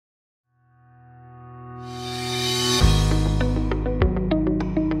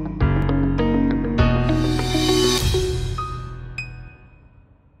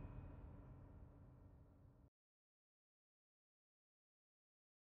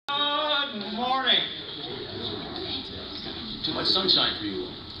morning. Too much sunshine for you.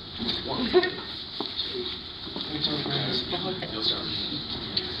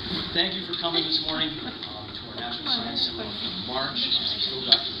 Thank you for coming this morning to our National Science Seminar from March. I'm still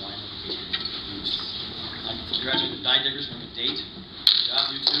Dr. Wyman. I'm congratulating the die diggers from a date. Good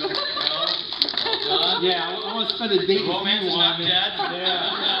job, you two. Well done. Yeah, I want to spend a date with you, romance is not Wyman. dead. Yeah.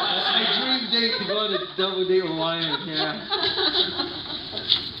 That's my dream date, to go on a double date with Wyman. Yeah.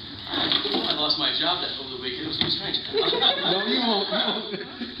 I lost my job over the weekend. It was pretty strange. No, you won't.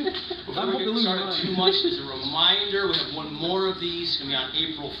 Before we get started too much, as a reminder, we have one more of these. It's going to be on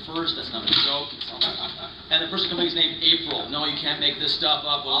April 1st. That's not a joke. And the person coming is named April. No, you can't make this stuff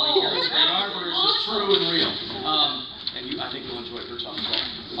up. Well, here it's in Arbor. This is true and real. And I think you'll enjoy her talk as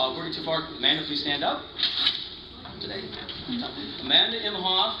well. Working too far, Amanda, please stand up. Today. Amanda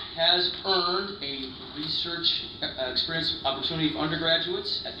Imhoff has earned a research experience opportunity for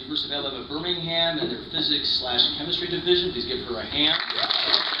undergraduates at the University of Alabama Birmingham in their physics/chemistry division. Please give her a hand.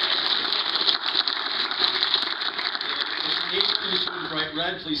 Bright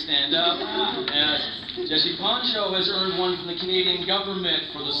red, please stand up. Yes. Jesse Poncho has earned one from the Canadian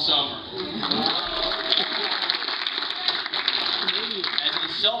government for the summer. As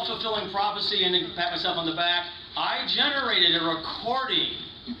a self-fulfilling prophecy, and to pat myself on the back, I generated a recording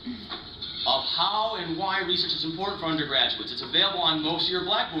of how and why research is important for undergraduates. It's available on most of your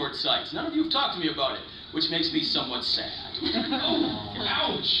Blackboard sites. None of you have talked to me about it, which makes me somewhat sad.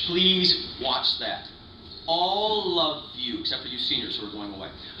 Ouch! Please watch that. All of you, except for you seniors who are going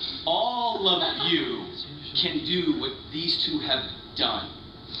away, all of you can do what these two have done.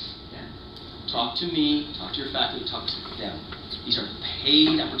 Talk to me, talk to your faculty, talk to them. These are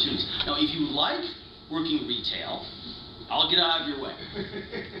paid opportunities. Now, if you like working retail, I'll get out of your way.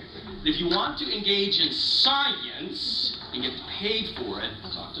 But if you want to engage in science and get paid for it,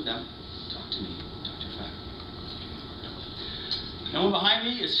 talk to them, talk to me, talk to your faculty. Now, one behind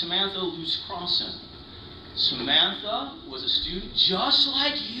me is Samantha Luce Crosson. Samantha was a student just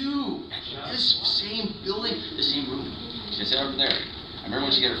like you at this same building, the same room. She sat over there. I remember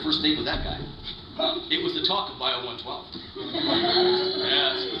when she had her first date with that guy. It was the talk of Bio 112.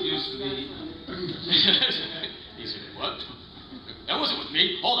 Yes, it used to be. He said, what? That wasn't with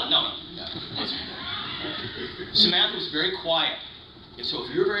me. Hold on, no. Samantha was very quiet. And so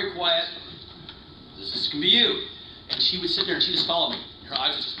if you're very quiet, this can be you. And she would sit there and she just followed me. Her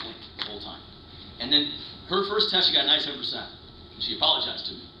eyes would just blink the whole time. And then her first test, she got 97%. She apologized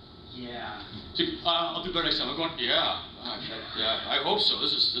to me. Yeah. She said, I'll do better next time. I'm going, yeah, I hope so.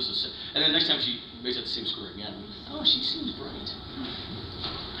 This is. And then next time she makes it the same score again. Oh, she seems bright.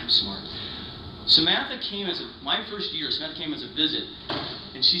 I'm smart. Samantha came my first year, Samantha came as a visit,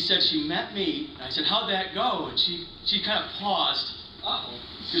 and she said she met me, and I said, how'd that go? And she kind of paused,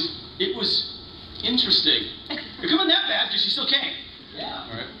 because it was interesting. It couldn't have been that bad, because she still came. Yeah.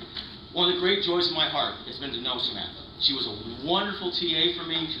 All right. One of the great joys of my heart has been to know Samantha. She was a wonderful TA for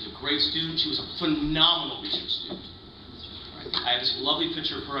me. She was a great student. She was a phenomenal research student. Right. I have this lovely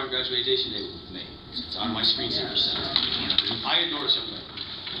picture of her on graduation day with me. It's on my screensaver center. I adore Samantha.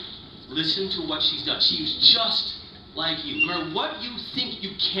 Listen to what she's done. She's just like you. No matter what you think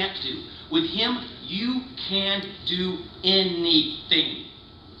you can't do, with him, you can do anything.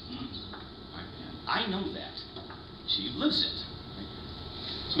 Right. I know that. She lives it.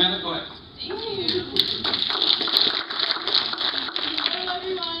 Samantha, go ahead. Thank you. Hello,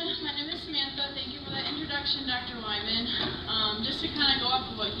 everyone. My name is Samantha. Thank you for that introduction, Dr. Wyman. Just to kind of go off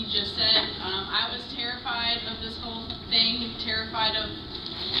of what he just said, I was terrified of this whole thing, terrified of,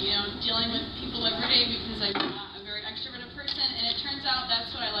 dealing with people every day because I'm not a very extroverted person, and it turns out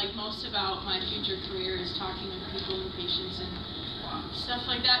that's what I like most about my future career is talking with people and patients and stuff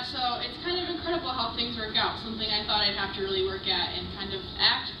like that. So it's kind of incredible how things work out. Something I thought I'd have to really work at and kind of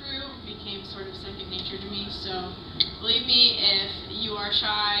act through became sort of second nature to me. So believe me, if you are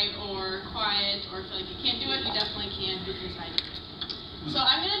shy or quiet or feel like you can't do it, you definitely can because I do it. So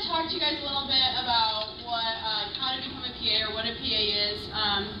I'm going to talk to you guys a little bit about how to become a PA or what a PA is.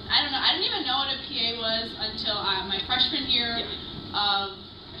 I don't know. I didn't even know what a PA was until my freshman year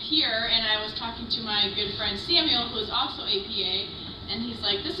here, and I was talking to my good friend Samuel, who is also a PA, and he's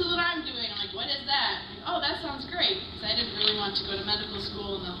like, this is what I'm doing. I'm like, what is that? I'm like, oh, that sounds great, because I didn't really want to go to medical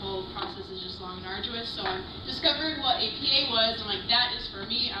school, and the whole process is just long and arduous. So I discovered what a PA was. I'm like, that is for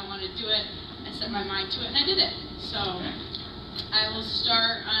me. I want to do it. I set my mind to it, and I did it. So I will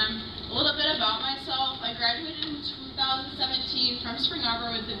start a little bit about myself. I graduated in 2017 from Spring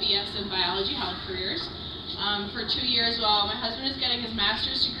Arbor with a BS in Biology Health Careers. For 2 years while my husband is getting his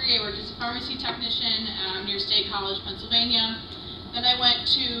master's degree. I worked as a pharmacy technician near State College, Pennsylvania. Then I went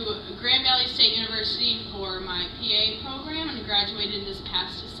to Grand Valley State University for my PA program and graduated this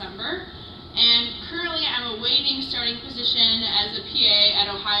past December. And currently I'm awaiting starting position as a PA at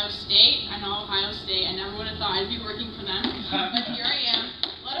Ohio State. I know Ohio State, I never would have thought I'd be working for them, but here I am,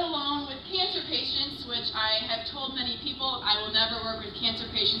 let alone with cancer patients, which I have told many people I will never work with cancer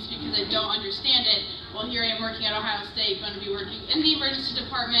patients because I don't understand it. Well, here I am working at Ohio State, going to be working in the emergency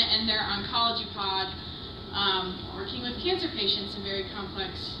department and their oncology pod, working with cancer patients and very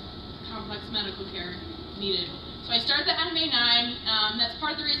complex medical care needed. So I started the NMA 9. That's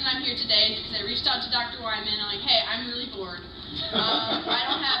part of the reason I'm here today, because I reached out to Dr. Wyman. I'm like, hey, I'm really bored. I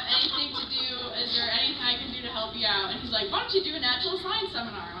don't have anything to do. Is there anything I can do to help you out? And he's like, why don't you do a natural science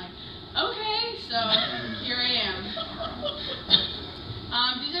seminar? I'm like, okay, so here I am.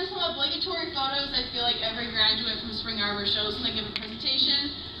 These are some obligatory photos I feel like every graduate from Spring Arbor shows when they give a presentation.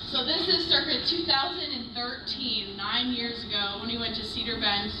 So this is circa 2013, 9 years ago, when we went to Cedar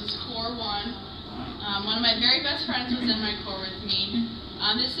Bend. This is Core 1. One of my very best friends was in my core with me.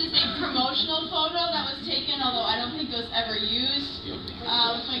 This is a promotional photo that was taken, although I don't think it was ever used,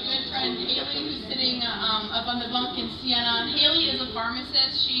 with my good friend Haley, who's sitting up on the bunk in Siena. Haley is a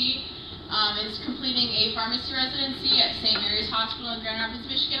pharmacist. She is completing a pharmacy residency at St. Mary's Hospital in Grand Rapids,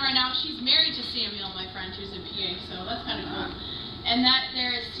 Michigan right now. She's married to Samuel, my friend, who's a PA, so that's kind of cool. And that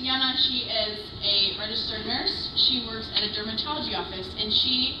there is Sienna. She is a registered nurse. She works at a dermatology office, and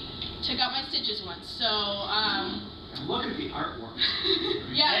she took out my stitches once. So, look at the artwork.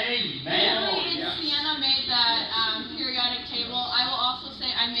 Yeah, Amen. Haley and Sienna made that periodic table. I will also say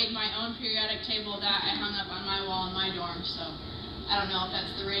I made my own periodic table that I hung up on my wall in my dorm. So, I don't know if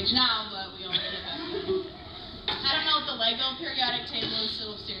that's the rage now, but we all did it back then. I don't know if the Lego periodic table is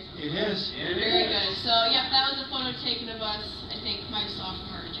still upstairs. It is. Very good. So, yep, that was a photo taken of us, I think, my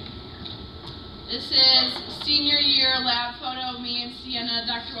sophomore or junior year. This is senior year lab photo of me and Sienna,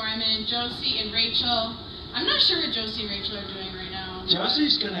 Dr. Wyman, Josie, and Rachel. I'm not sure what Josie and Rachel are doing right now.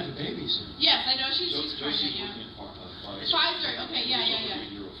 Josie's going to have a baby soon. Yes, I know she's pregnant, yeah. Pfizer, okay, yeah.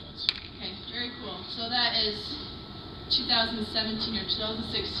 Okay, very cool. So that is 2017 or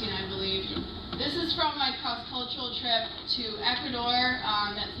 2016, I believe. This is from my cross-cultural trip to Ecuador.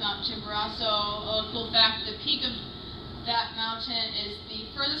 That's Mount Chimborazo. A cool fact, the peak of that mountain is the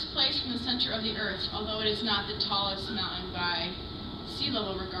furthest place from the center of the earth, although it is not the tallest mountain by sea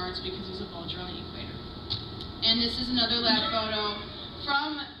level regards because there's a bulge around the equator. And this is another lab photo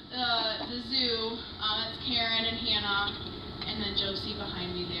from the zoo. That's Karen and Hannah, and then Josie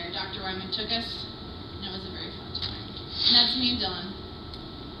behind me there. Dr. Wyman took us, and it was a very fun time. And that's me and Dylan.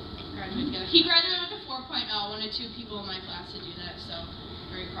 Graduated together. He graduated with a 4.0, one of 2 people in my class to do that, so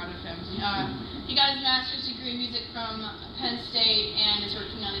very proud of him. He got his master's degree in music from Penn State and is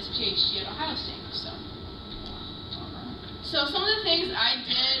working on his PhD at Ohio State. So some of the things I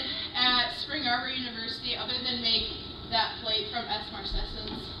did at Spring Arbor University, other than make that plate from S.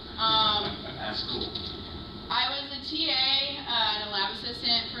 Marcescens, That's cool. I was a TA and a lab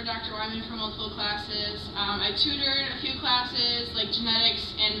assistant for Dr. Wyman for multiple classes. I tutored a few classes, like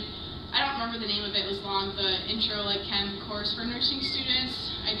genetics, and I don't remember the name of it. It was long, the intro, like, chem course for nursing students.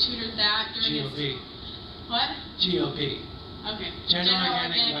 I tutored that during GOP. What? GOP. Okay. General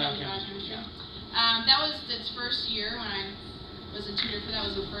Organic Biochemistry. That was its first year when I was a tutor for that.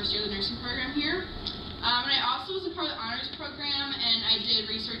 Was the first year of the nursing program here. And I also was a part of the honors program, and I did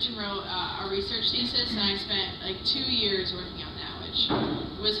research and wrote a research thesis, and I spent like 2 years working on that, which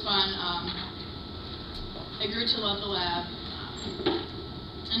was fun. I grew to love the lab.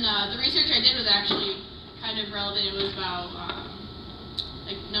 And the research I did was actually kind of relevant. It was about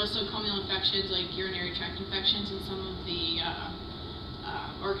like nosocomial infections, like urinary tract infections, and some of the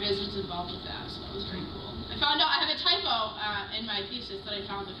organisms involved with that. So that was very cool. I found out I have a typo in my thesis that I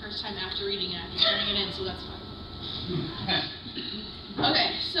found the first time after reading it, after turning it in, so that's fun.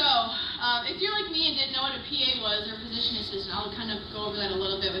 Okay, so if you're like me and didn't know what a PA was, or physician assistant, I'll kind of go over that a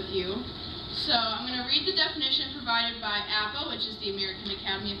little bit with you. So I'm going to read the definition provided by APA, which is the American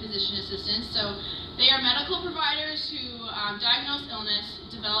Academy of Physician Assistants. So they are medical providers who diagnose illness,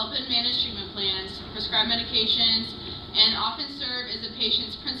 develop and manage treatment plans, prescribe medications, and often serve as a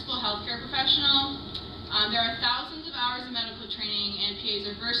patient's principal healthcare professional. There are thousands of hours of medical training, and PAs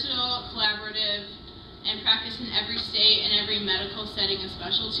are versatile, collaborative, and practice in every state and every medical setting and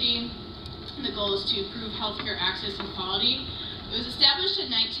specialty. And the goal is to improve healthcare access and quality. It was established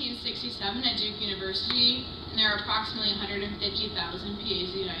in 1967 at Duke University, and there are approximately 150,000 PAs in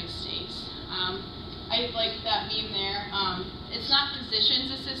the United States. I like that meme there. It's not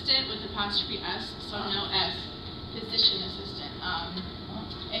physician's assistant with apostrophe S, so no S, physician assistant.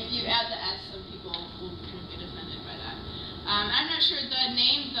 If you add the S, some people will kind of get offended by that. I'm not sure the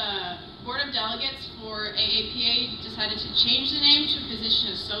name, the Board of Delegates for AAPA decided to change the name to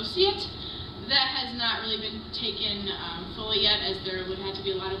Physician Associate. That has not really been taken fully yet, as there would have to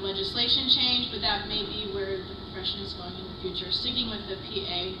be a lot of legislation change, but that may be where the profession is going in the future, sticking with the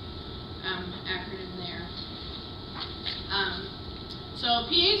PA acronym there. So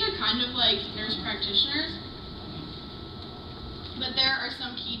PAs are kind of like nurse practitioners, but there are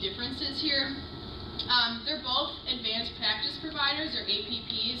some key differences here. They're both advanced practice providers, or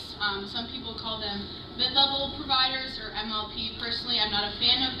APPs. Some people call them mid-level providers, or MLP. Personally, I'm not a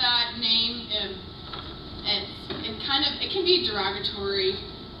fan of that name. It can be derogatory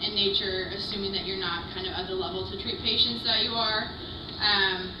in nature, assuming that you're not kind of at the level to treat patients that you are.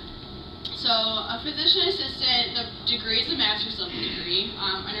 So a physician assistant, the degree is a master's level degree.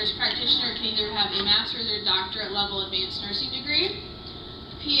 A nurse practitioner can either have a master's or doctorate level advanced nursing degree.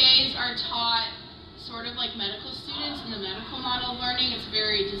 PAs are taught sort of like medical students in the medical model of learning. It's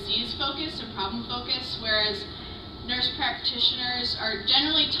very disease-focused and problem-focused, whereas nurse practitioners are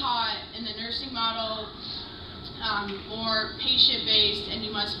generally taught in the nursing model more patient-based, and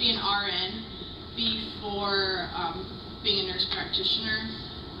you must be an RN before being a nurse practitioner.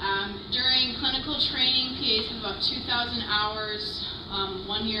 During clinical training, PAs have about 2,000 hours,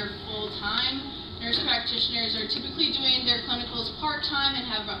 1 year full-time. Nurse practitioners are typically doing their clinicals part-time and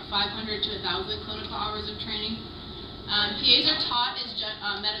have about 500 to 1,000 clinical hours of training. PAs are taught as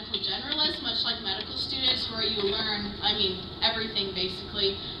medical generalists, much like medical students, where you learn, everything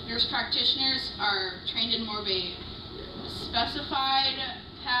basically. Nurse practitioners are trained in more of a specified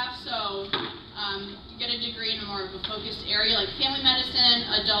path, so you get a degree in more of a focused area like family medicine,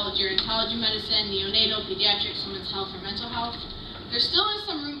 adult gerontology medicine, neonatal, pediatrics, women's health, or mental health. There still is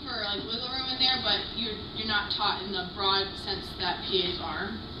some room for wiggle room in there, but you're not taught in the broad sense that PAs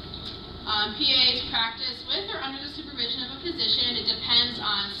are. PAs practice with or under the supervision of a physician. It depends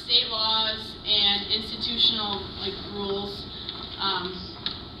on state laws and institutional rules.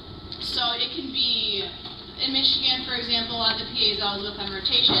 So it can be, in Michigan, for example, a lot of the PAs I was with on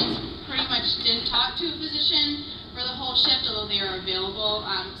rotations pretty much didn't talk to a physician for the whole shift, although they are available.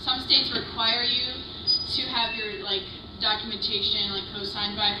 Some states require you to have your documentation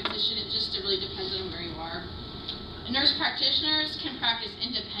co-signed by a physician. It really depends on where you are. Nurse practitioners can practice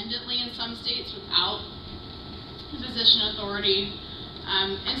independently in some states without physician authority.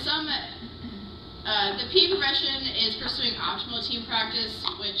 In some, the PA profession is pursuing optimal team practice,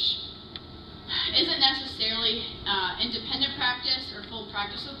 which isn't necessarily independent practice or full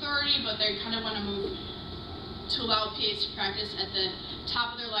practice authority, but they kind of want to move to allow PAs to practice at the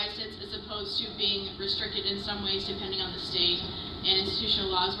top of their license, as opposed to being restricted in some ways depending on the state and institutional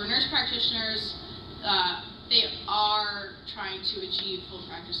laws, where nurse practitioners, they are trying to achieve full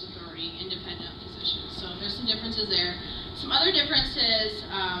practice authority, independent physicians. So there's some differences there. Some other differences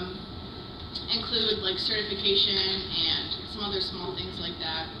include certification and some other small things like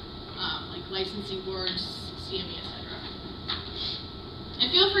that, like licensing boards, CME, etc.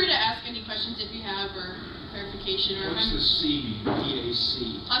 And feel free to ask any questions if you have, or clarification, or what's the C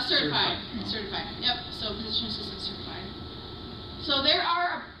mean? PAC? Certified. Certified. Yep. So physician assistant certified. So there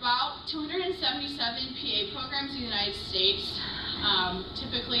are about 277 PA programs in the United States.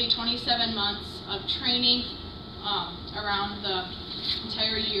 Typically 27 months of training around the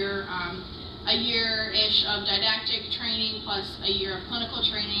entire year. A year-ish of didactic training plus a year of clinical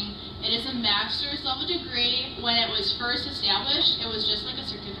training. It is a master's level degree. When it was first established, it was just like a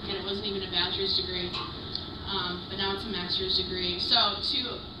certificate. It wasn't even a bachelor's degree. But now it's a master's degree. So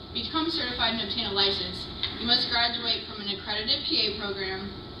to become certified and obtain a license, you must graduate from an accredited PA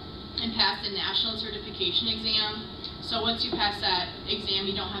program and pass the national certification exam. So once you pass that exam,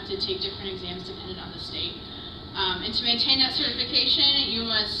 you don't have to take different exams dependent on the state. And to maintain that certification, you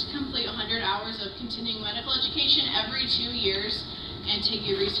must complete 100 hours of continuing medical education every 2 years and take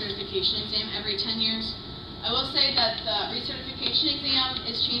your recertification exam every 10 years. I will say that the recertification exam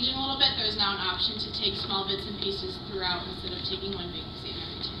is changing a little bit. There's now an option to take small bits and pieces throughout instead of taking one big exam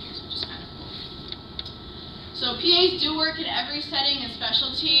every 10 years, which is kind of cool. So PAs do work in every setting and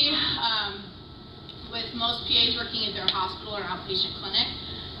specialty, with most PAs working at their hospital or outpatient clinic.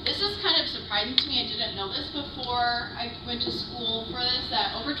 This is kind of surprising to me. I didn't know this before I went to school for this,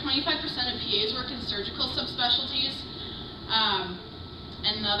 that over 25% of PAs work in surgical subspecialties.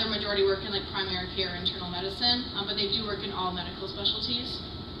 And the other majority work in primary care, internal medicine, but they do work in all medical specialties.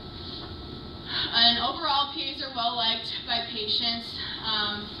 And overall, PAs are well liked by patients.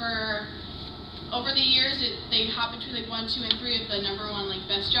 For over the years, they hop between 1, 2, and 3 of the #1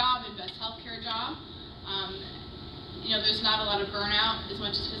 best job and best healthcare job. There's not a lot of burnout as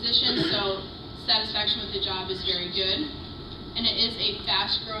much as physicians, so satisfaction with the job is very good. and it is a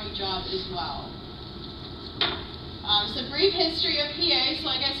fast-growing job as well. So brief history of PA. So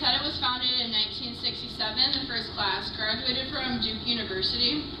like I said, it was founded in 1967. The first class graduated from Duke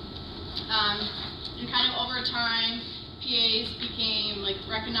University. And kind of over time, PAs became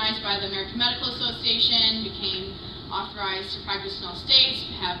recognized by the American Medical Association, became authorized to practice in all states,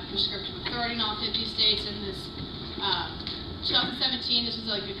 have prescriptive authority in all 50 states. In this 2017, this was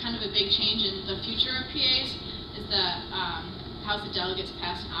a kind of a big change in the future of PAs, is that House of Delegates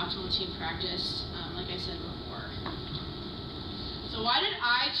passed an optimal team practice, like I said before. So why did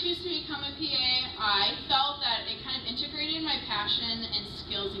I choose to become a PA? I felt that it kind of integrated my passion and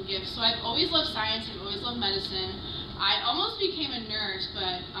skills and gifts. So I've always loved science, I've always loved medicine. I almost became a nurse,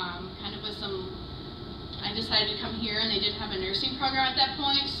 but kind of with I decided to come here and they didn't have a nursing program at that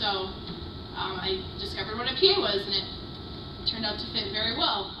point, so I discovered what a PA was, and it turned out to fit very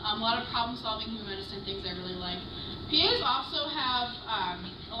well. A lot of problem solving, human medicine, things I really like. PAs also have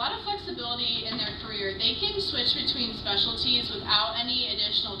a lot of flexibility in their career. They can switch between specialties without any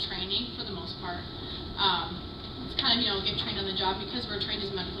additional training for the most part. It's kind of, get trained on the job because we're trained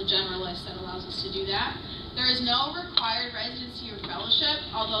as medical generalists. That allows us to do that. There is no required residency or fellowship,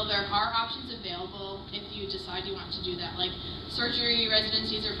 although there are options available if you decide you want to do that, like surgery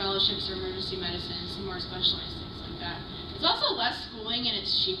residencies or fellowships or emergency medicine, some more specialized things like that. It's also less schooling and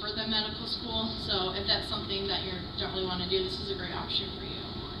it's cheaper than medical school, so if that's something that you don't really want to do, this is a great option for you.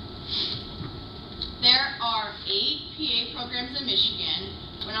 There are 8 PA programs in Michigan.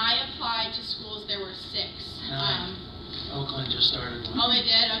 When I applied to schools, there were 6. Oakland just started one. Oh, they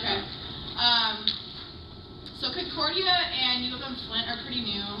did? Okay. So Concordia and U of M Flint are pretty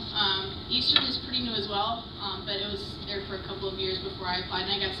new. Eastern is pretty new as well, but it was there for a couple of years before I applied,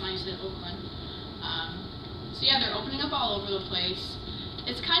 and I got signed at Oakland. So yeah, they're opening up all over the place.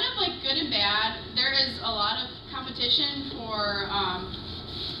 It's kind of good and bad. There is a lot of competition for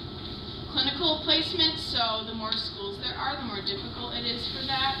clinical placement, so the more schools there are, the more difficult it is for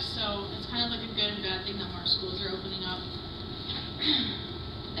that. So it's kind of a good and bad thing that more schools are opening up.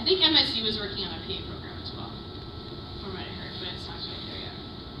 I think MSU is working on a PA program as well, from what I heard, but it's not quite there yet.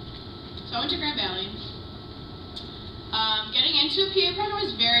 So I went to Grand Valley. Getting into a PA program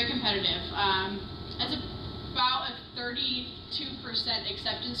is very competitive. It's about a 32%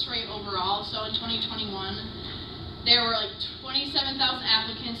 acceptance rate overall. So in 2021, there were 27,000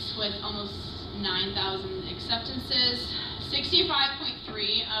 applicants with almost 9,000 acceptances.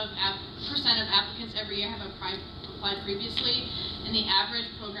 65.3% of applicants every year have applied previously, and the average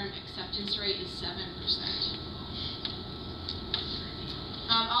program acceptance rate is 7%.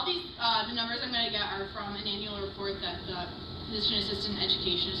 All these, the numbers I'm going to get are from an annual report that the Physician Assistant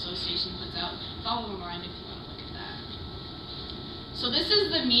Education Association puts out. Follow them around if you want to look at that. So this is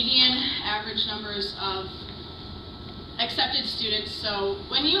the median average numbers of accepted students. So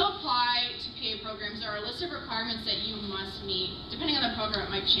when you apply to PA programs, there are a list of requirements that you must meet. Depending on the program, it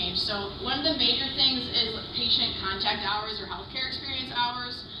might change. So one of the major things is patient contact hours or healthcare experience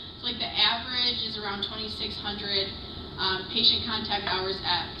hours. So the average is around 2,600 patient contact hours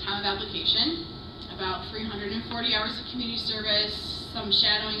at time of application. About 340 hours of community service, some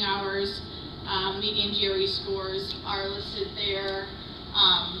shadowing hours, median GRE scores are listed there.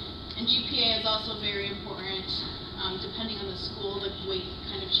 And GPA is also very important. Depending on the school, the weight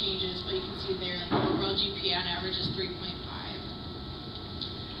kind of changes, but you can see there the overall GPA on average is 3.5.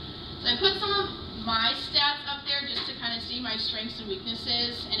 So I put some of my stats up there just to kind of see my strengths and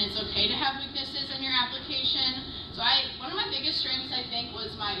weaknesses, and it's okay to have weaknesses in your application. So one of my biggest strengths, I think,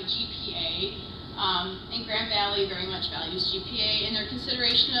 was my GPA. And Grand Valley very much values GPA in their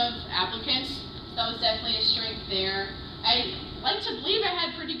consideration of applicants. So that was definitely a strength there. I like to believe I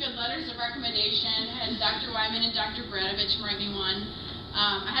had pretty good letters of recommendation. I had Dr. Wyman and Dr. Bradovich write me one.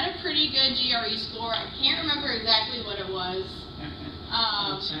 I had a pretty good GRE score. I can't remember exactly what it was.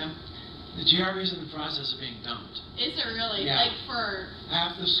 Sam, the GRE is in the process of being dumped. Is it really? Yeah. For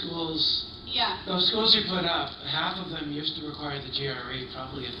half the schools. Yeah. Those schools you put up, half of them used to require the GRE,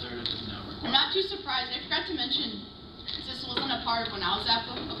 probably a third of them now require. I'm not too surprised. I forgot to mention, because this wasn't a part of when I was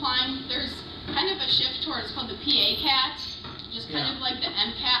applying, there's kind of a shift towards called the PA CAT, just kind of like the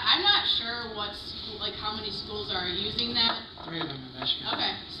MCAT. I'm not sure how many schools are using that. 3 of them in Michigan.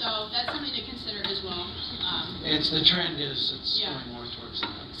 Okay, so that's something to consider as well. The trend is going more towards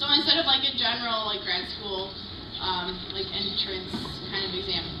that. So instead of a general grad school entrance kind of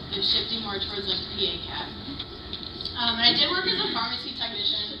exam, they're shifting more towards PA CAT. And I did work as a pharmacy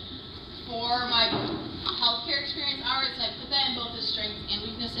technician for my healthcare experience hours. I put that in both the strengths and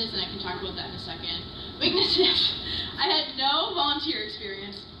weaknesses, and I can talk about that in a second. Weaknesses: I had no volunteer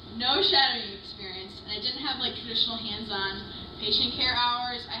experience, no shadowing experience, and I didn't have traditional hands-on patient care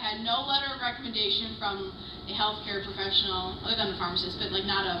hours. I had no letter of recommendation from a healthcare professional, other than a pharmacist, but like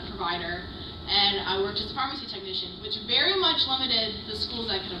not a provider. And I worked as a pharmacy technician, which very much limited the schools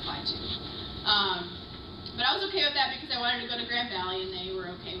I could apply to. But I was okay with that because I wanted to go to Grand Valley, and they were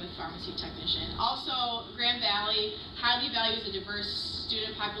okay with pharmacy technician. Also, Grand Valley highly values a diverse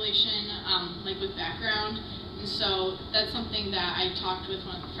student population, like with background. And so that's something that I talked with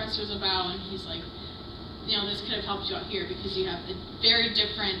one of the professors about, and he's like, you know, this could have helped you out here because you have a very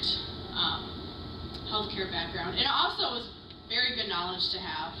different healthcare background. And it also was very good knowledge to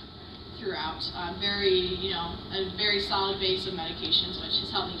have throughout. A very solid base of medications, which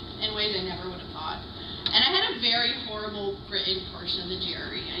has helped me in ways I never would have thought. And I had a very horrible written portion of the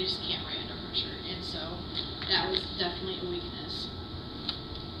GRE. I just can't write under pressure, and so that was definitely a weakness.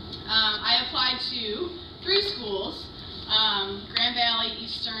 I applied to 3 schools, Grand Valley,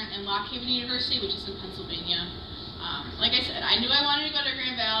 Eastern, and Lock Haven University, which is in Pennsylvania. Like I said, I knew I wanted to go to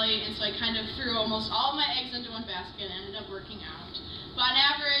Grand Valley, and so I kind of threw almost all of my eggs into one basket and ended up working out. But on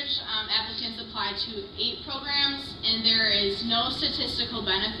average, applicants apply to 8 programs, and there is no statistical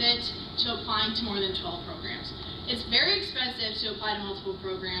benefit to applying to more than 12 programs. It's very expensive to apply to multiple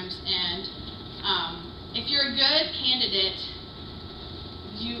programs, and if you're a good candidate,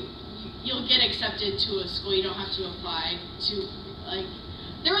 you'll get accepted to a school. You don't have to apply to, like,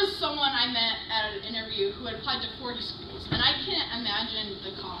 there was someone I met at an interview who had applied to 40 schools, and I can't imagine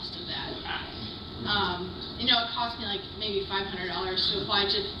the cost of that. You know, it cost me like maybe $500 to apply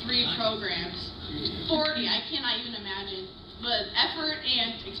to 3 programs. 40, I cannot even imagine the effort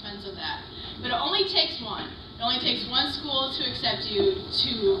and expense of that. But it only takes one. It only takes one school to accept you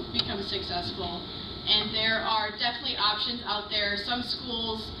to become successful. And there are definitely options out there. Some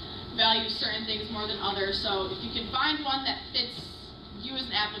schools value certain things more than others. So if you can find one that fits you as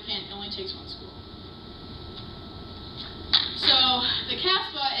an applicant, it only takes one school. So the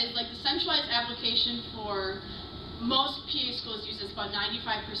CASPA is like the centralized application for most PA schools use this. About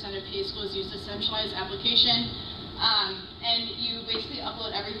 95% of PA schools use the centralized application. And you basically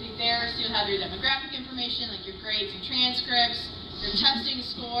upload everything there. So you'll have your demographic information, like your grades and transcripts, your testing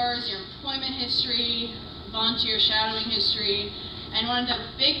scores, your employment history, volunteer shadowing history. And one of the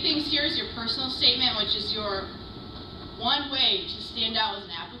big things here is your personal statement, which is your one way to stand out as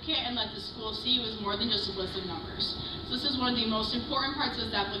an applicant and let the school see you as more than just a list of numbers. So this is one of the most important parts of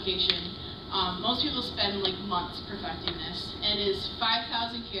this application. Most people spend like months perfecting this. It is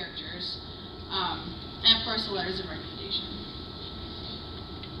 5,000 characters, and of course the letters of recommendation.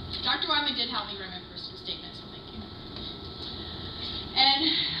 Dr. Wyman did help me write my personal statement, so thank you.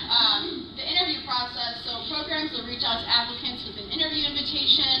 And the interview process, so programs will reach out to applicants with an interview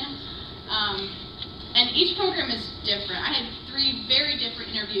invitation, and each program is different. I had 3 very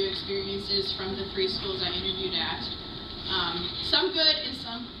different interview experiences from the 3 schools I interviewed at. Some good and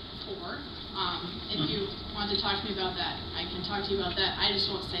some poor. If you want to talk to me about that, I can talk to you about that. I just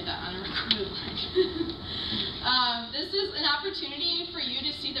won't say that on a recorded line. This is an opportunity for you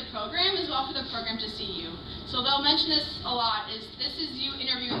to see the program as well for the program to see you. So they'll mention this a lot, is this is you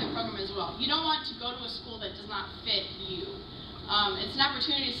interviewing the program as well. You don't want to go to a school that does not fit you. It's an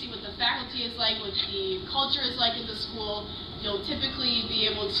opportunity to see what the faculty is like, what the culture is like at the school. You'll typically be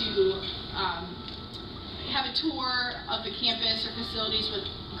able to have a tour of the campus or facilities with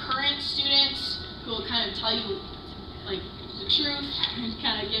current students who will kind of tell you like the truth and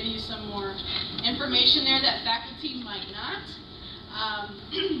kind of give you some more information there that faculty might not.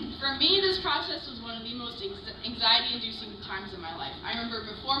 For me, this process was one of the most anxiety-inducing times of my life. I remember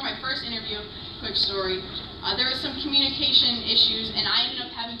before my first interview, quick story, there was some communication issues, and I ended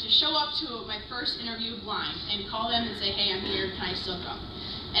up having to show up to my first interview blind and call them and say, hey, I'm here, can I still come?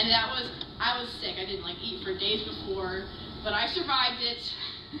 And I was sick. I didn't eat for days before, but I survived it.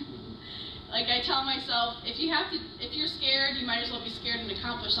 Like I tell myself, if you're scared, you might as well be scared and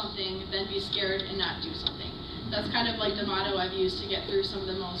accomplish something than be scared and not do something. That's kind of like the motto I've used to get through some of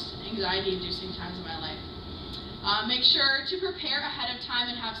the most anxiety-inducing times of my life. Make sure to prepare ahead of time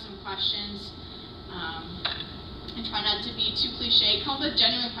and have some questions. And try not to be too cliche. Come up with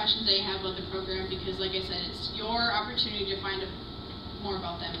genuine questions that you have about the program, because like I said, it's your opportunity to find out more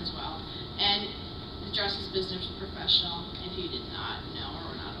about them as well. And address this business professional if you did not know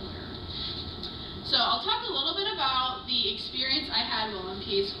or were not aware. So I'll talk a little bit about the experience I had while in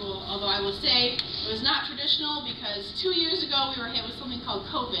PA school, although I will say it was not traditional, because 2 years ago we were hit with something called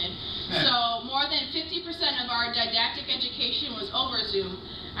COVID. So more than 50% of our didactic education was over Zoom.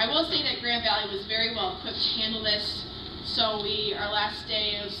 I will say that Grand Valley was very well equipped to handle this. So our last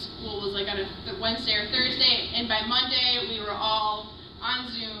day of school was like on a Wednesday or Thursday, and by Monday we were all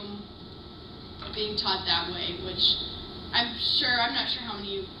on Zoom being taught that way, which I'm not sure how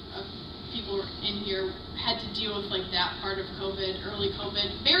many people in here had to deal with like that part of COVID, early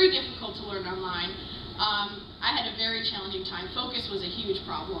COVID. Very difficult to learn online. I had a very challenging time. Focus was a huge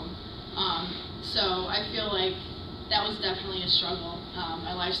problem. So I feel like that was definitely a struggle.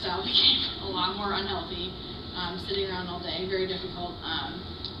 My lifestyle became a lot more unhealthy, sitting around all day, very difficult.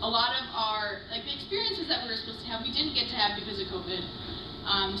 A lot of the experiences that we were supposed to have, we didn't get to have because of COVID.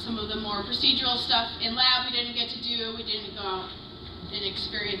 Some of the more procedural stuff in lab we didn't get to do. We didn't go out and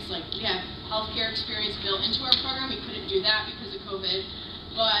experience, we have healthcare experience built into our program. We couldn't do that because of COVID.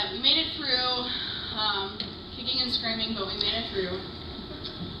 But we made it through, kicking and screaming, but we made it through.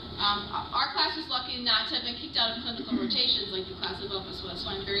 Our class was lucky not to have been kicked out of clinical rotations like the class above us was, so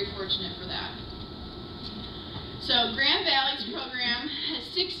I'm very fortunate for that. So Grand Valley's program has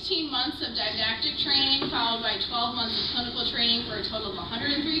 16 months of didactic training, followed by 12 months of clinical training for a total of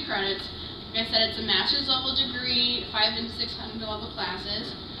 103 credits. Like I said, it's a master's level degree, 500 and 600 level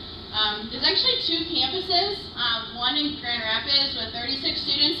classes. There's actually 2 campuses, one in Grand Rapids with 36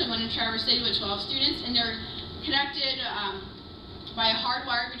 students and one in Traverse City with 12 students, and they're connected by a hard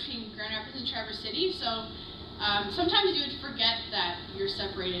wire between Grand Rapids and Traverse City, so sometimes you would forget that you're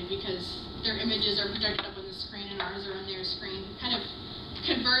separated because their images are projected up on the screen and ours are on their screen. Kind of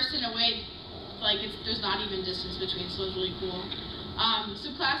converse in a way like there's not even distance between, so it's really cool.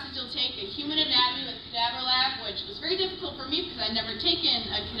 Some classes you'll take a human anatomy with cadaver lab, which was very difficult for me because I'd never taken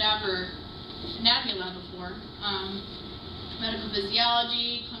a cadaver anatomy lab before. Medical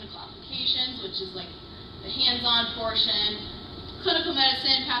physiology, clinical applications, which is like the hands-on portion. Clinical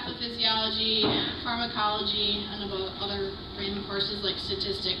medicine, pathophysiology, pharmacology, and other random courses like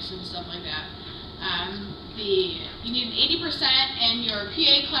statistics and stuff like that. You need an 80% in your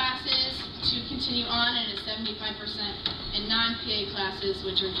PA classes to continue on, and a 75% in non-PA classes,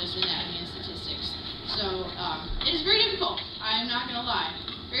 which are just anatomy and statistics. So it is very difficult, I'm not going to lie.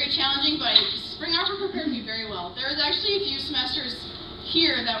 Very challenging, but Spring Arbor prepared me very well. There was actually a few semesters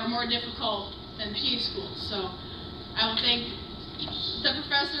here that were more difficult than PA schools, so I will thank the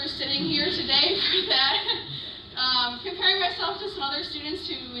professor sitting here today for that. Comparing myself to some other students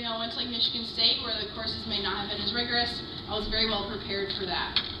who went to like Michigan State, where the courses may not have been as rigorous, I was very well prepared for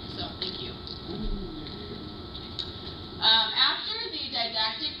that. So thank you. After the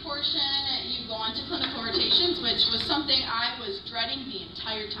didactic portion, you go on to clinical rotations, which was something I was dreading the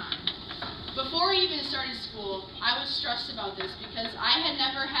entire time. Before I even started school, I was stressed about this because I had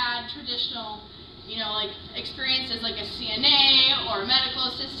never had traditional experience as like a CNA or a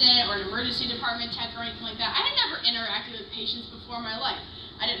medical assistant or an emergency department tech or anything like that. I had never interacted with patients before in my life.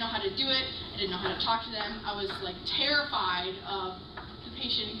 I didn't know how to do it. I didn't know how to talk to them. I was like terrified of the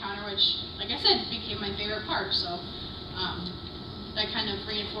patient encounter, which, like I said, became my favorite part. So that kind of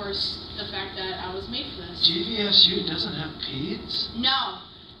reinforced the fact that I was made for this. GVSU doesn't have peds? No.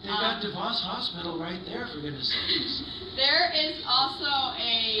 They got DeVos Hospital right there, for goodness sakes. There is also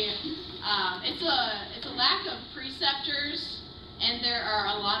it's a lack of preceptors, and there are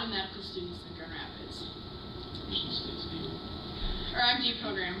a lot of medical students in Grand Rapids. Or MD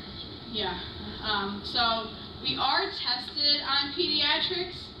program, yeah. So we are tested on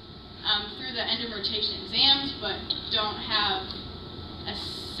pediatrics through the end of rotation exams, but don't have a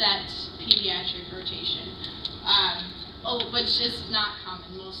set pediatric rotation, which is not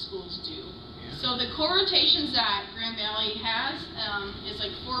common. Most schools do. So the core rotations that Grand Valley has is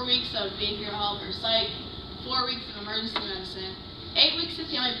like 4 weeks of behavioral health or psych, 4 weeks of emergency medicine, 8 weeks of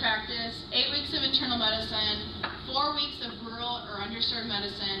family practice, 8 weeks of internal medicine, 4 weeks of rural or underserved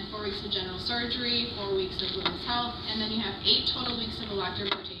medicine, 4 weeks of general surgery, 4 weeks of women's health, and then you have 8 total weeks of elective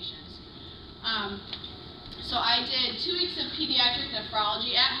rotations. So I did 2 weeks of pediatric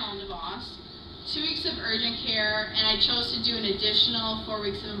nephrology at home DeVos, 2 weeks of urgent care, and I chose to do an additional 4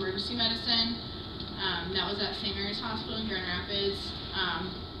 weeks of emergency medicine. That was at St. Mary's Hospital in Grand Rapids.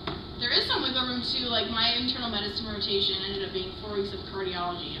 There is some wiggle room too, like my internal medicine rotation ended up being 4 weeks of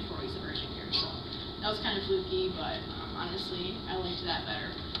cardiology and 4 weeks of urgent care, so that was kind of fluky, but honestly, I liked that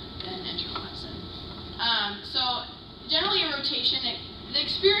better than internal medicine. So generally a rotation, the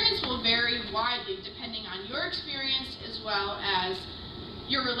experience will vary widely depending on your experience as well as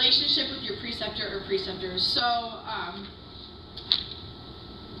your relationship with your preceptor or preceptors. So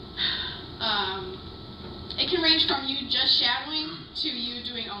it can range from you just shadowing to you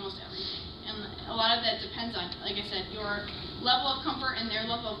doing almost everything. And a lot of that depends on, like I said, your level of comfort and their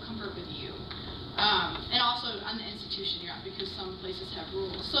level of comfort with you. And also on the institution you're at, because some places have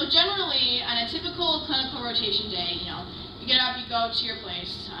rules. So generally, on a typical clinical rotation day, you get up, you go to your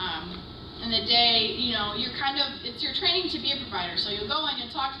place. And the day, you're it's your training to be a provider. So you'll go in, you'll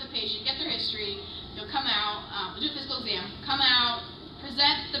talk to the patient, get their history, you'll come out, we'll do a physical exam, come out,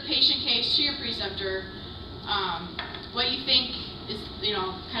 present the patient case to your preceptor, what you think is,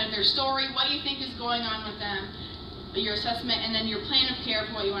 kind of their story, what you think is going on with them, your assessment, and then your plan of care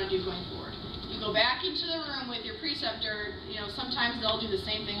for what you want to do going forward. You go back into the room with your preceptor, sometimes they'll do the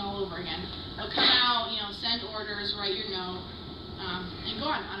same thing all over again. They'll come out, send orders, write your note, and go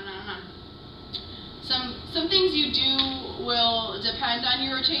on and on and on. Some things you do will depend on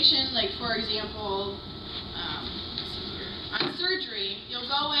your rotation, like for example, let's see here. On surgery, you'll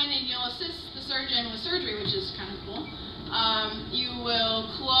go in and you'll assist the surgeon with surgery, which is kind of cool. You will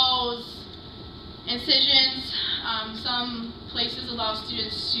close incisions. Some places allow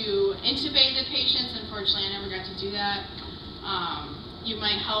students to intubate the patients. Unfortunately, I never got to do that. You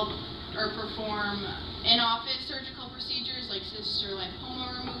might help or perform in-office surgical procedures like cyst or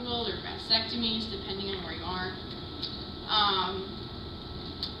lipoma removal or vasectomies, depending on where you are.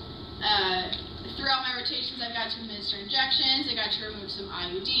 Throughout my rotations, I've got to administer injections. I got to remove some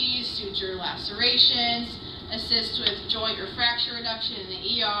IUDs, suture lacerations, assist with joint or fracture reduction in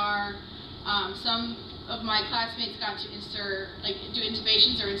the ER. Some of my classmates got to do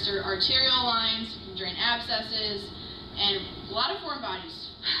intubations or insert arterial lines, drain abscesses, and a lot of foreign bodies.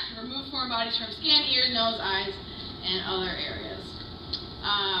 Remove foreign bodies from skin, ears, nose, eyes, and other areas.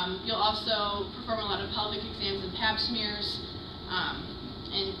 You'll also perform a lot of pelvic exams and pap smears,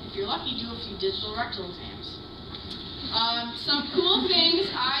 and if you're lucky, do a few digital rectal exams. Some cool things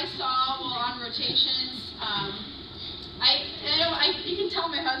I saw while on rotations. You can tell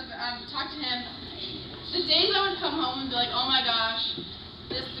my husband, talk to him. The days I would come home and be like, oh my gosh,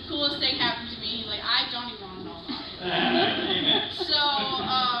 the coolest thing happened to me. He's like, I don't even want to know about it. So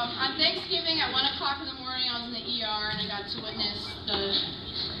on Thanksgiving at 1 o'clock in the morning, I was in the ER and I got to witness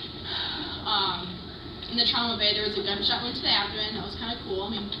in the trauma bay, there was a gunshot wound to the abdomen. That was kind of cool. I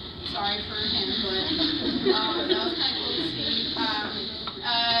mean, sorry for him, but that was kind of cool to see.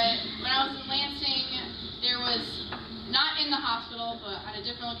 When I was in Lansing, there was, not in the hospital, but at a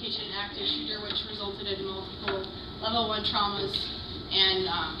different location, an active shooter, which resulted in multiple level 1 traumas and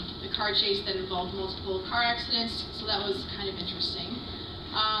the car chase that involved multiple car accidents, so that was kind of interesting.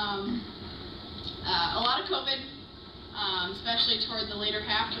 A lot of COVID, especially toward the later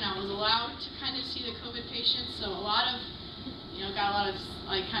half when I was allowed to kind of see the COVID patients, so a lot of, got a lot of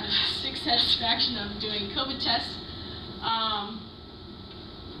kind of sick satisfaction of doing COVID tests.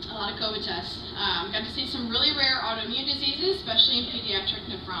 A lot of COVID tests. Got to see some really rare autoimmune diseases, especially in pediatric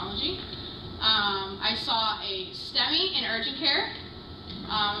nephrology. I saw a STEMI in urgent care.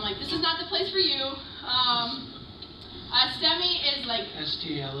 I'm like, this is not the place for you. A STEMI is like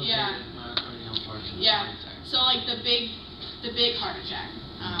ST elevated myocardial infarction. Yeah. So like the big heart attack.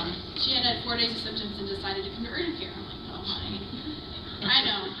 She had 4 days of symptoms and decided to come to urgent care. I'm like, oh honey, I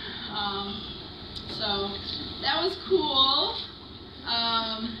know. So that was cool.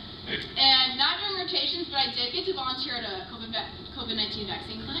 And not during rotations, but I did get to volunteer at a COVID-19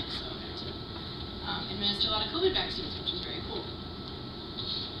 vaccine clinic, so I got to administer a lot of COVID vaccines, which was very cool.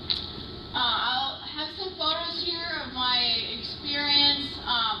 I'll have some photos here of my experience.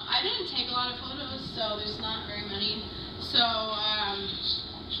 I didn't take a lot of photos, so there's not very many. So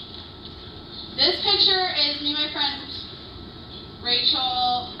this picture is me and my friend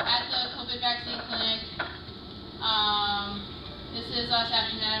Rachel at the COVID vaccine clinic. This is us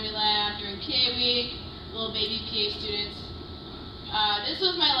after anatomy lab during PA week, little baby PA students. This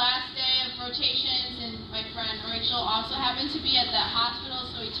was my last day of rotations, and my friend Rachel also happened to be at the hospital,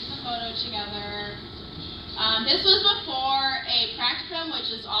 so we took a photo together. This was before a practicum, which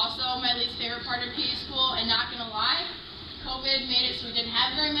is also my least favorite part of PA school, and not gonna lie, COVID made it so we didn't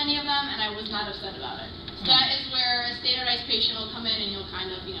have very many of them, and I was not upset about it. So that is where a standardized patient will come in and you'll kind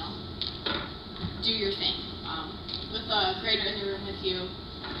of, do your thing. With a grader in the room with you.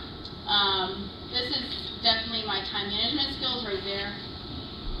 This is definitely my time management skills right there.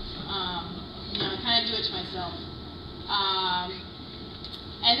 I kind of do it to myself.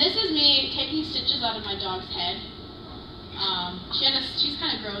 And this is me taking stitches out of my dog's head. She's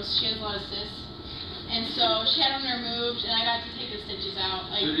kind of gross. She has a lot of cysts. And so she had them removed, and I got to take the stitches out.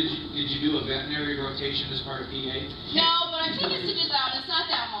 So did you do a veterinary rotation as part of PA? No, but I'm taking stitches out. It's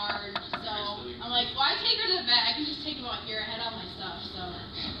not that hard. So I'm like, why take her to the vet? I can just take them out here. I had all my stuff. So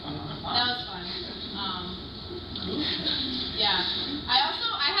that was fun. Yeah.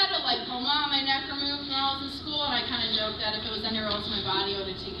 I had a lipoma on my neck removed when I was in school, and I kind of joked that if it was anywhere else in my body, I would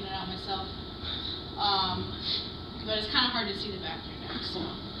have taken it out myself. But it's kind of hard to see the back of your neck. So.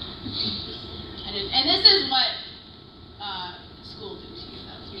 And this is what school did to you.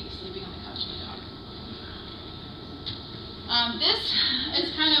 That was me sleeping on the couch with the dog. This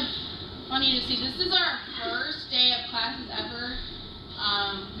is kind of funny to see. This is our first day of classes ever.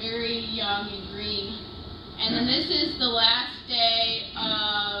 Very young and green. And then this is the last day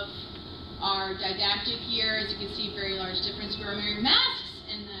of our didactic year. As you can see, very large difference. We were wearing masks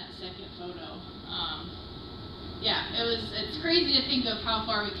in that second photo. Yeah, it's crazy to think of how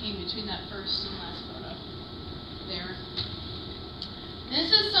far we came between that first and last photo there.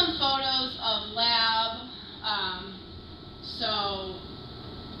 This is some photos of lab. So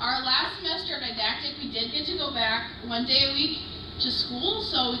our last semester of didactic, we did get to go back one day a week to school,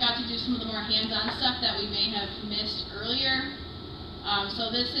 so we got to do some of the more hands-on stuff that we may have missed earlier. So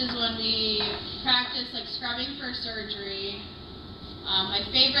this is when we practiced like scrubbing for surgery. My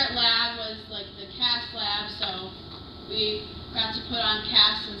favorite lab was like the cast lab, so we got to put on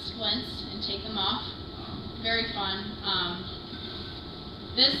casts and splints and take them off. Very fun.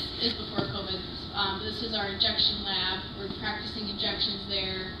 This is before COVID. This is our injection lab. We're practicing injections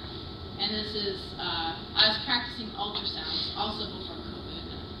there. And this is, I was practicing ultrasounds, also before COVID.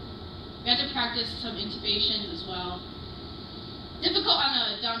 We had to practice some intubations as well. Difficult on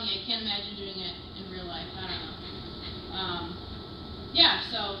a dummy. I can't imagine doing it in real life. I don't know. Yeah,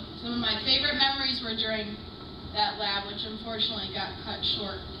 so some of my favorite memories were during that lab, which unfortunately got cut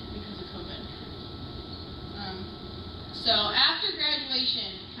short because of COVID. So after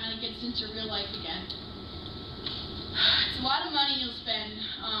graduation, it kind of gets into real life again. It's a lot of money you'll spend.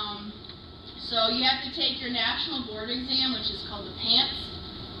 So you have to take your national board exam, which is called the PANTS.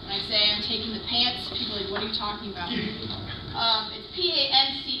 When I say I'm taking the PANTS, people are like, what are you talking about? It's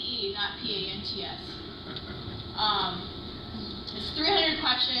P-A-N-C-E, not P-A-N-T-S. It's 300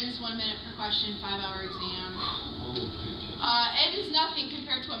 questions, 1 minute per question, 5-hour exam. It is nothing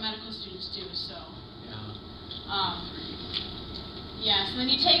compared to what medical students do, so. Yeah, so then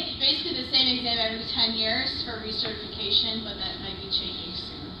you take basically the same exam every 10 years for recertification, but that might be changing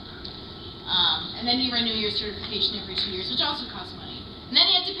soon. And then you renew your certification every 2 years, which also costs money. And then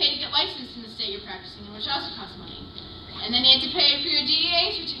you have to pay to get licensed in the state you're practicing in, which also costs money. And then you have to pay for your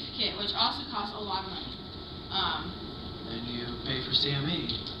DEA certificate, which also costs a lot of money. And you pay for CME.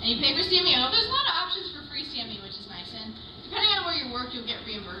 And you pay for CME. Oh, there's a lot of options for free CME, which is nice. And depending on where you work, you'll get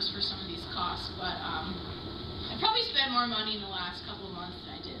reimbursed for some of these costs. But I probably spent more money in the last couple of months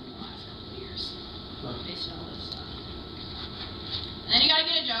than I did in the last couple of years, based on all this stuff. And then you gotta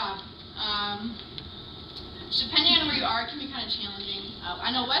get a job. Depending on where you are, it can be kind of challenging. I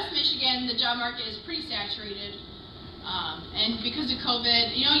know West Michigan, the job market is pretty saturated. And because of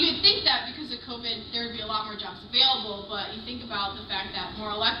COVID, you know, you'd think that because of COVID, there would be a lot more jobs available, but you think about the fact that more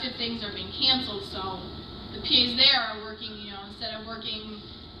elective things are being canceled, so the PAs there are working, you know, instead of working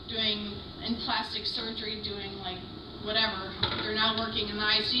doing in plastic surgery, doing like whatever, they're now working in the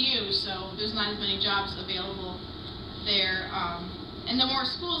ICU, so there's not as many jobs available there. And the more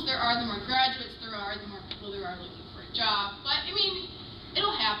schools there are, the more graduates there are, the more people there are looking for a job. But I mean,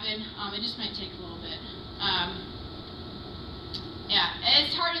 it'll happen. It just might take a little bit. Yeah,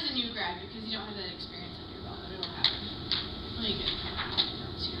 it's hard as a new grad because you don't have that experience under your belt, but it'll happen. Let me get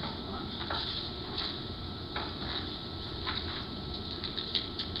notes here. Hold on.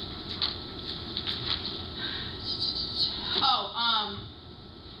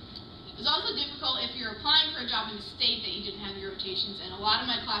 It was also difficult if you're applying for a job in a state that you didn't have your rotations, and a lot of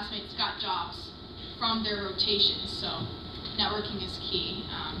my classmates got jobs from their rotations, so networking is key.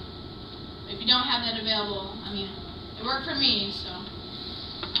 If you don't have that available, I mean, it worked for me, so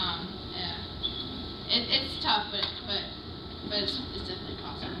yeah, it's tough, but it's definitely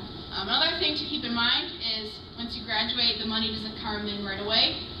possible. Another thing to keep in mind is once you graduate, the money doesn't come in right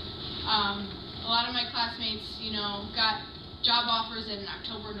away. A lot of my classmates, you know, got job offers in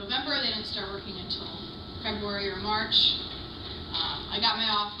October, November. They didn't start working until February or March. I got my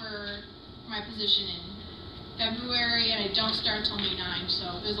offer for my position in February, and I don't start until May 9.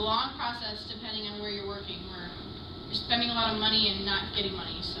 So there's a long process depending on where you're working, where you're spending a lot of money and not getting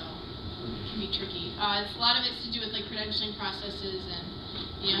money, so it can be tricky. A lot of it's to do with like credentialing processes and,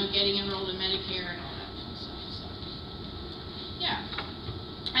 you know, getting enrolled in Medicare and all that fun stuff. So yeah.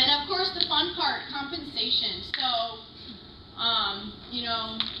 And of course the fun part, compensation. So, you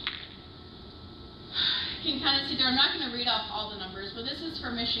know, you can kind of see there, I'm not going to read off all the numbers, but this is for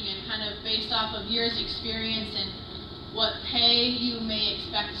Michigan, kind of based off of years experience and what pay you may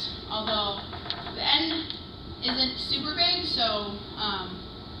expect, although the end isn't super big, so,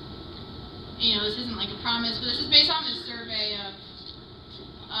 you know, this isn't like a promise, but this is based on this survey of,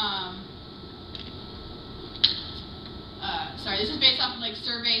 this is based off of like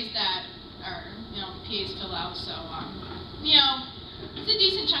surveys that are, you know, PAs fill out, so, you know, it's a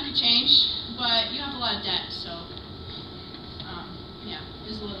decent chunk of change, but you have a lot of debt, so, yeah,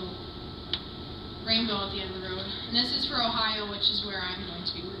 there's a little rainbow at the end of the road. And this is for Ohio, which is where I'm going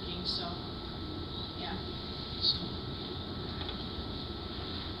to be working, so, yeah.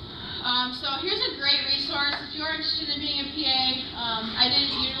 So here's a great resource. If you are interested in being a PA, I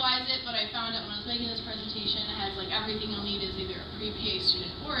didn't utilize it, but I found it when I was making this presentation. It has like everything you'll need as either a pre-PA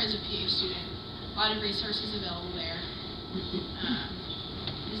student or as a PA student. A lot of resources available there.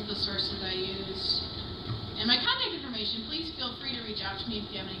 These are the sources I use. And my contact information, please feel free to reach out to me if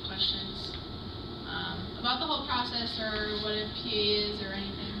you have any questions about the whole process or what a PA is or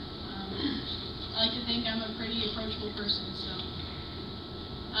anything. I like to think I'm a pretty approachable person, so.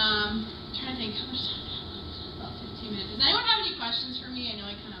 I'm trying to think how much time do I have? About 15 minutes. Does anyone have any questions for me? I know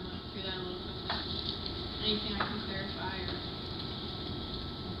I kind of went through that a little quickly. Anything I can clarify? Or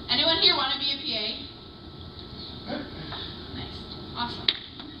anyone here want to be a PA? Nice. Awesome.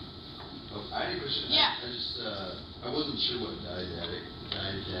 Oh, I had a question. Yeah. I wasn't sure what didactic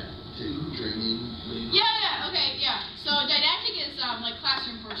training means. Yeah, okay, yeah. So didactic is like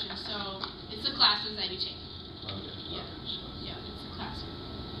classroom portion, so it's the classes that you take. Okay. Yeah. Yeah, it's the classroom.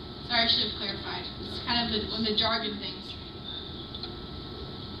 Sorry, I should have clarified. It's kind of one of the jargon things.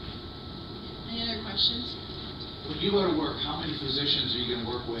 Any other questions? When you go to work, how many physicians are you going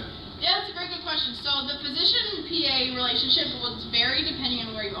to work with? Yeah, that's a very good question. So the physician-PA relationship will vary depending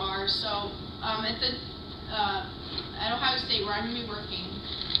on where you are. So at Ohio State, where I'm going to be working,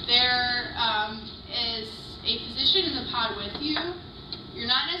 there is a physician in the pod with you. They're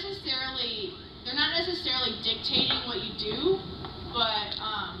not necessarily dictating what you do, but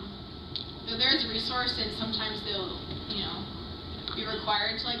they're there as a resource, and sometimes they'll, be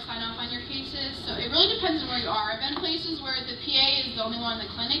required to sign off on your cases. So it really depends on where you are. I've been places where the PA is the only one in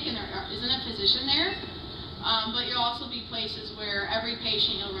the clinic and there isn't a physician there. But you'll also be places where every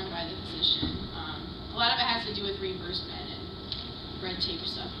patient you'll run by the physician. A lot of it has to do with reimbursement and red tape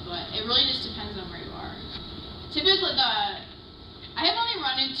stuff, but it really just depends on where you are. Typically, I have only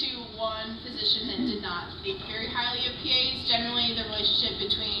run into one physician that did not think very highly of PAs. Generally, the relationship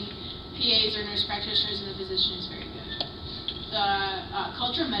between PAs or nurse practitioners and the physician is very good. The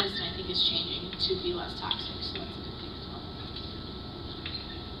culture of medicine, I think, is changing to be less toxic, so that's a good thing as well.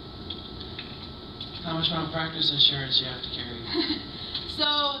 How much malpractice insurance you have to carry? So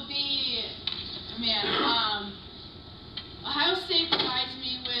Ohio State provides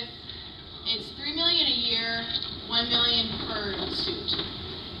me with, it's $3 million a year, $1 million per suit.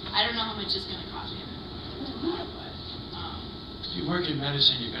 I don't know how much it's going to cost me, but If you work in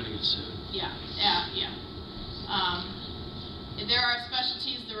medicine, you're going to get sued. yeah. There are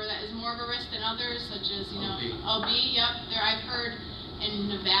specialties where that is more of a risk than others, such as OB. Yep. I've heard in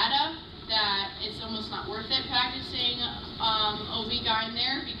Nevada that it's almost not worth it practicing OB-GYN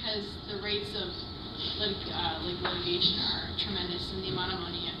there because the rates of litigation are tremendous, and the amount of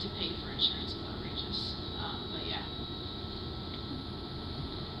money you have to pay for insurance is outrageous. But yeah.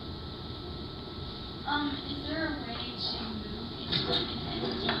 Is there a way to move into an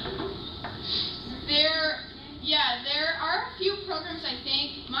MD? There are a few programs, I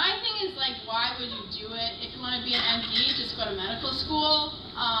think. My thing is, why would you do it? If you want to be an MD, just go to medical school.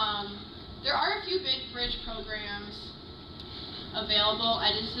 There are a few big bridge programs available.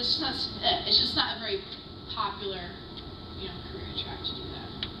 It's just not a very popular, career track to do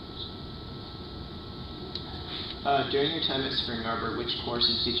that. During your time at Spring Arbor, which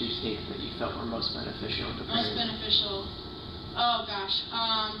courses did you take that you felt were most beneficial? Most beneficial? Oh gosh.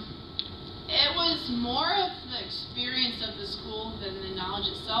 It was more of the experience of the school than the knowledge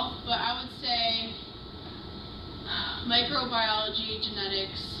itself, but I would say microbiology,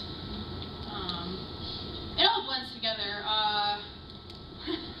 genetics, it all blends together.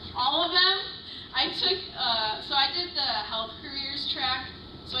 All of them. So I did the health careers track,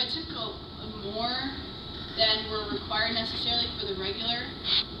 so I took more than were required necessarily for the regular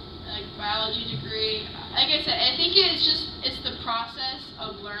biology degree. Like I said, I think it's the process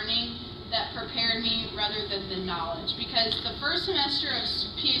of learning that prepared me rather than the knowledge, because the first semester of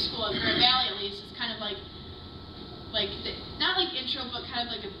PA school at Grand Valley, at least, is kind of not like intro, but kind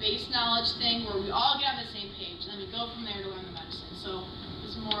of like a base knowledge thing where we all get on the same page, and then we go from there to learn the medicine. So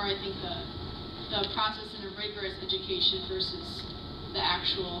it's more, I think, the process in a rigorous education versus the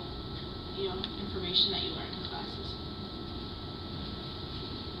actual, information that you learn in classes.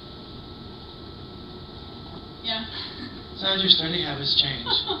 Yeah. So how did your study habits change?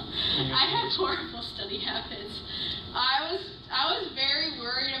 I had horrible study habits. I was very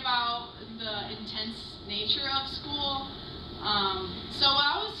worried about the intense nature of school. So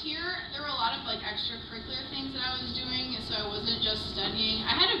while I was here, there were a lot of extracurricular things that I was doing, so I wasn't just studying.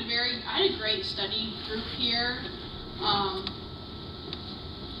 I had a great study group here.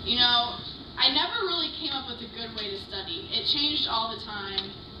 I never really came up with a good way to study. It changed all the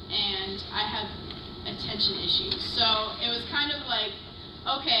time, and I had attention issues. So it was kind of like,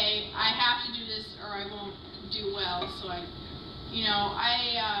 okay, I have to do this or I won't do well. So I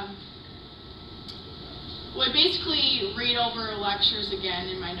would basically read over lectures again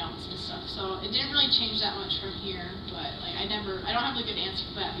in my notes and stuff. So it didn't really change that much from here, but like I don't have a good answer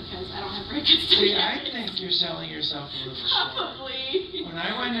for that because I don't have very good study See, I habits. think you're selling yourself a little short. Probably. When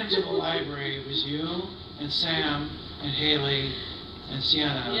I went into the library, it was you and Sam and Haley and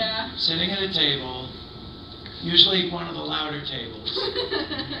Sienna Yeah. sitting at a table, usually one of the louder tables.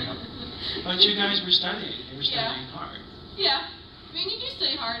 But you guys were studying. You were studying hard. Yeah. I mean, you do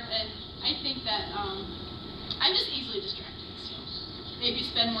study hard, and I think that I'm just easily distracted. So maybe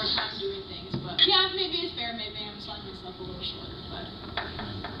spend more time doing things. But yeah, maybe it's fair. Maybe I'm selling myself a little shorter. But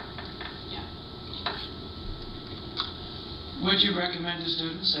yeah. Would you recommend to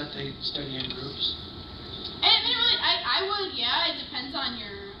students that they study in groups? I mean, really, I would. Yeah, it depends on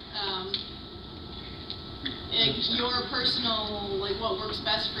your your personal, like what works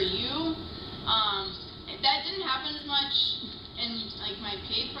best for you. That didn't happen as much in like my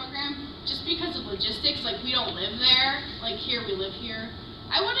PA program, just because of logistics. Like we don't live there. Like here, we live here.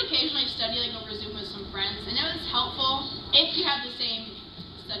 I would occasionally study like over Zoom with some friends, and it was helpful if you have the same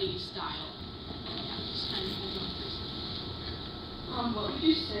study style. Yeah, just kind of depends on the person. What would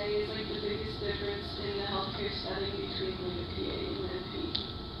you say is like the biggest difference in the healthcare setting between like a PA and an NP?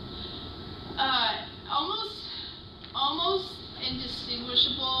 Almost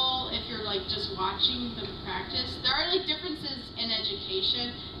indistinguishable if you're like just watching the practice. There are like differences in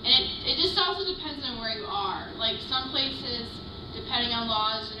education, and it just also depends on where you are. Like some places, depending on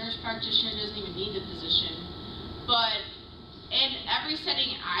laws, a nurse practitioner doesn't even need the physician. But in every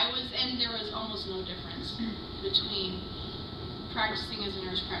setting I was in, there was almost no difference between practicing as a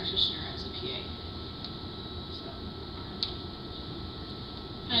nurse practitioner as a PA. So,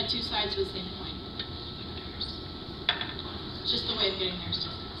 kind of two sides of the same coin. It's just the way of getting there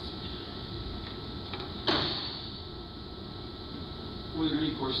still. Were there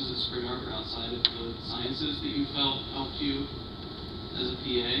any courses at Spring Arbor outside of the sciences that you felt helped you as a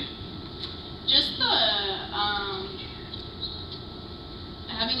PA? Just the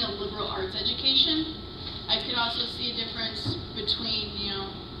having a liberal arts education. I could also see a difference between,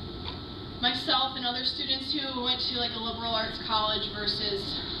 myself and other students who went to like a liberal arts college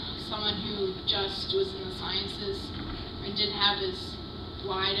versus someone who just was in the sciences and didn't have as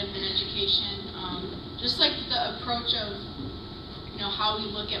wide of an education. Just like the approach of, how we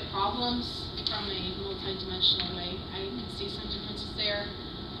look at problems from a multidimensional way. I can see some differences there.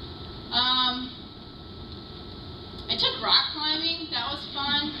 I took rock climbing. That was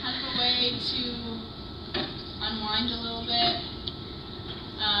fun. Kind of a way to unwind a little bit.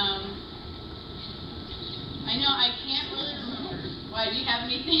 I know I can't really remember. Why, do you have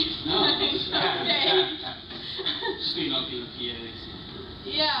anything? No. Okay. Just being about being a PA.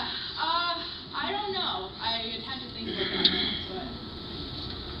 Yeah. I don't know. I had to think about that, but.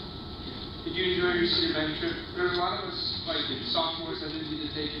 Did you enjoy your Cedar Bend trip? There were a lot of us, like sophomores, that didn't get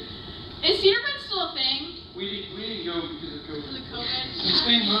to take it. Is Cedar Bend still a thing? We didn't go because of COVID. Because of COVID? It's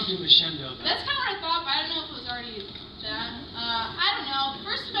being moved to Machendo. That's kind of what I thought, but I don't know if it was already that. I don't know. The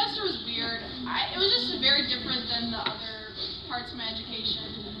first semester was weird. It was just very different than the other parts of my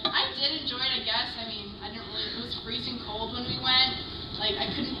education. I did enjoy it, I guess. I mean, it was freezing cold when we went. Like,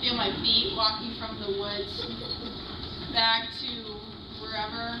 I couldn't feel my feet walking from the woods back to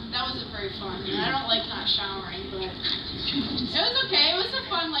wherever. That wasn't very fun. I don't like not showering, but it was okay. It was a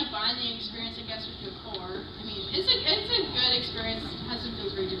fun, like, bonding experience, I guess, with your core. I mean, it's a good experience. Hudson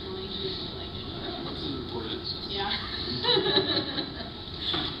feels very differently. He really liked it. Yeah.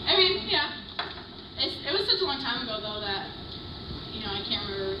 I mean, yeah. It was such a long time ago, though, that, I can't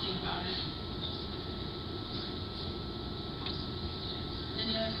remember everything about it.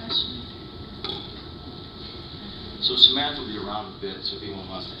 Any other questions? So Samantha will be around a bit, so if anyone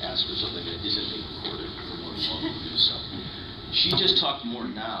wants to ask her something that isn't being recorded, you're more than welcome to do so. She just talked more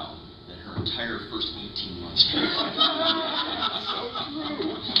now than her entire first 18 months. So true.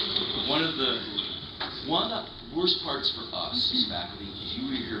 One of the worst parts for us as faculty is you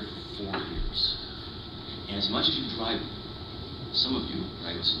were here for 4 years. And as much as you drive, some of you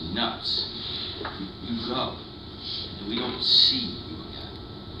drive us nuts, you go, and we don't see you again.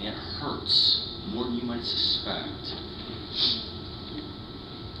 And it hurts more than you might suspect.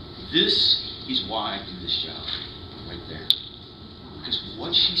 This is why I do this job, right there. Because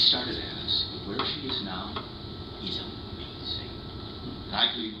what she started as, and where she is now, is amazing. And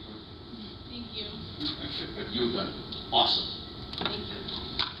I believe her. Thank you. You've done awesome. Thank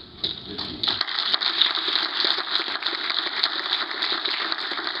you. 50.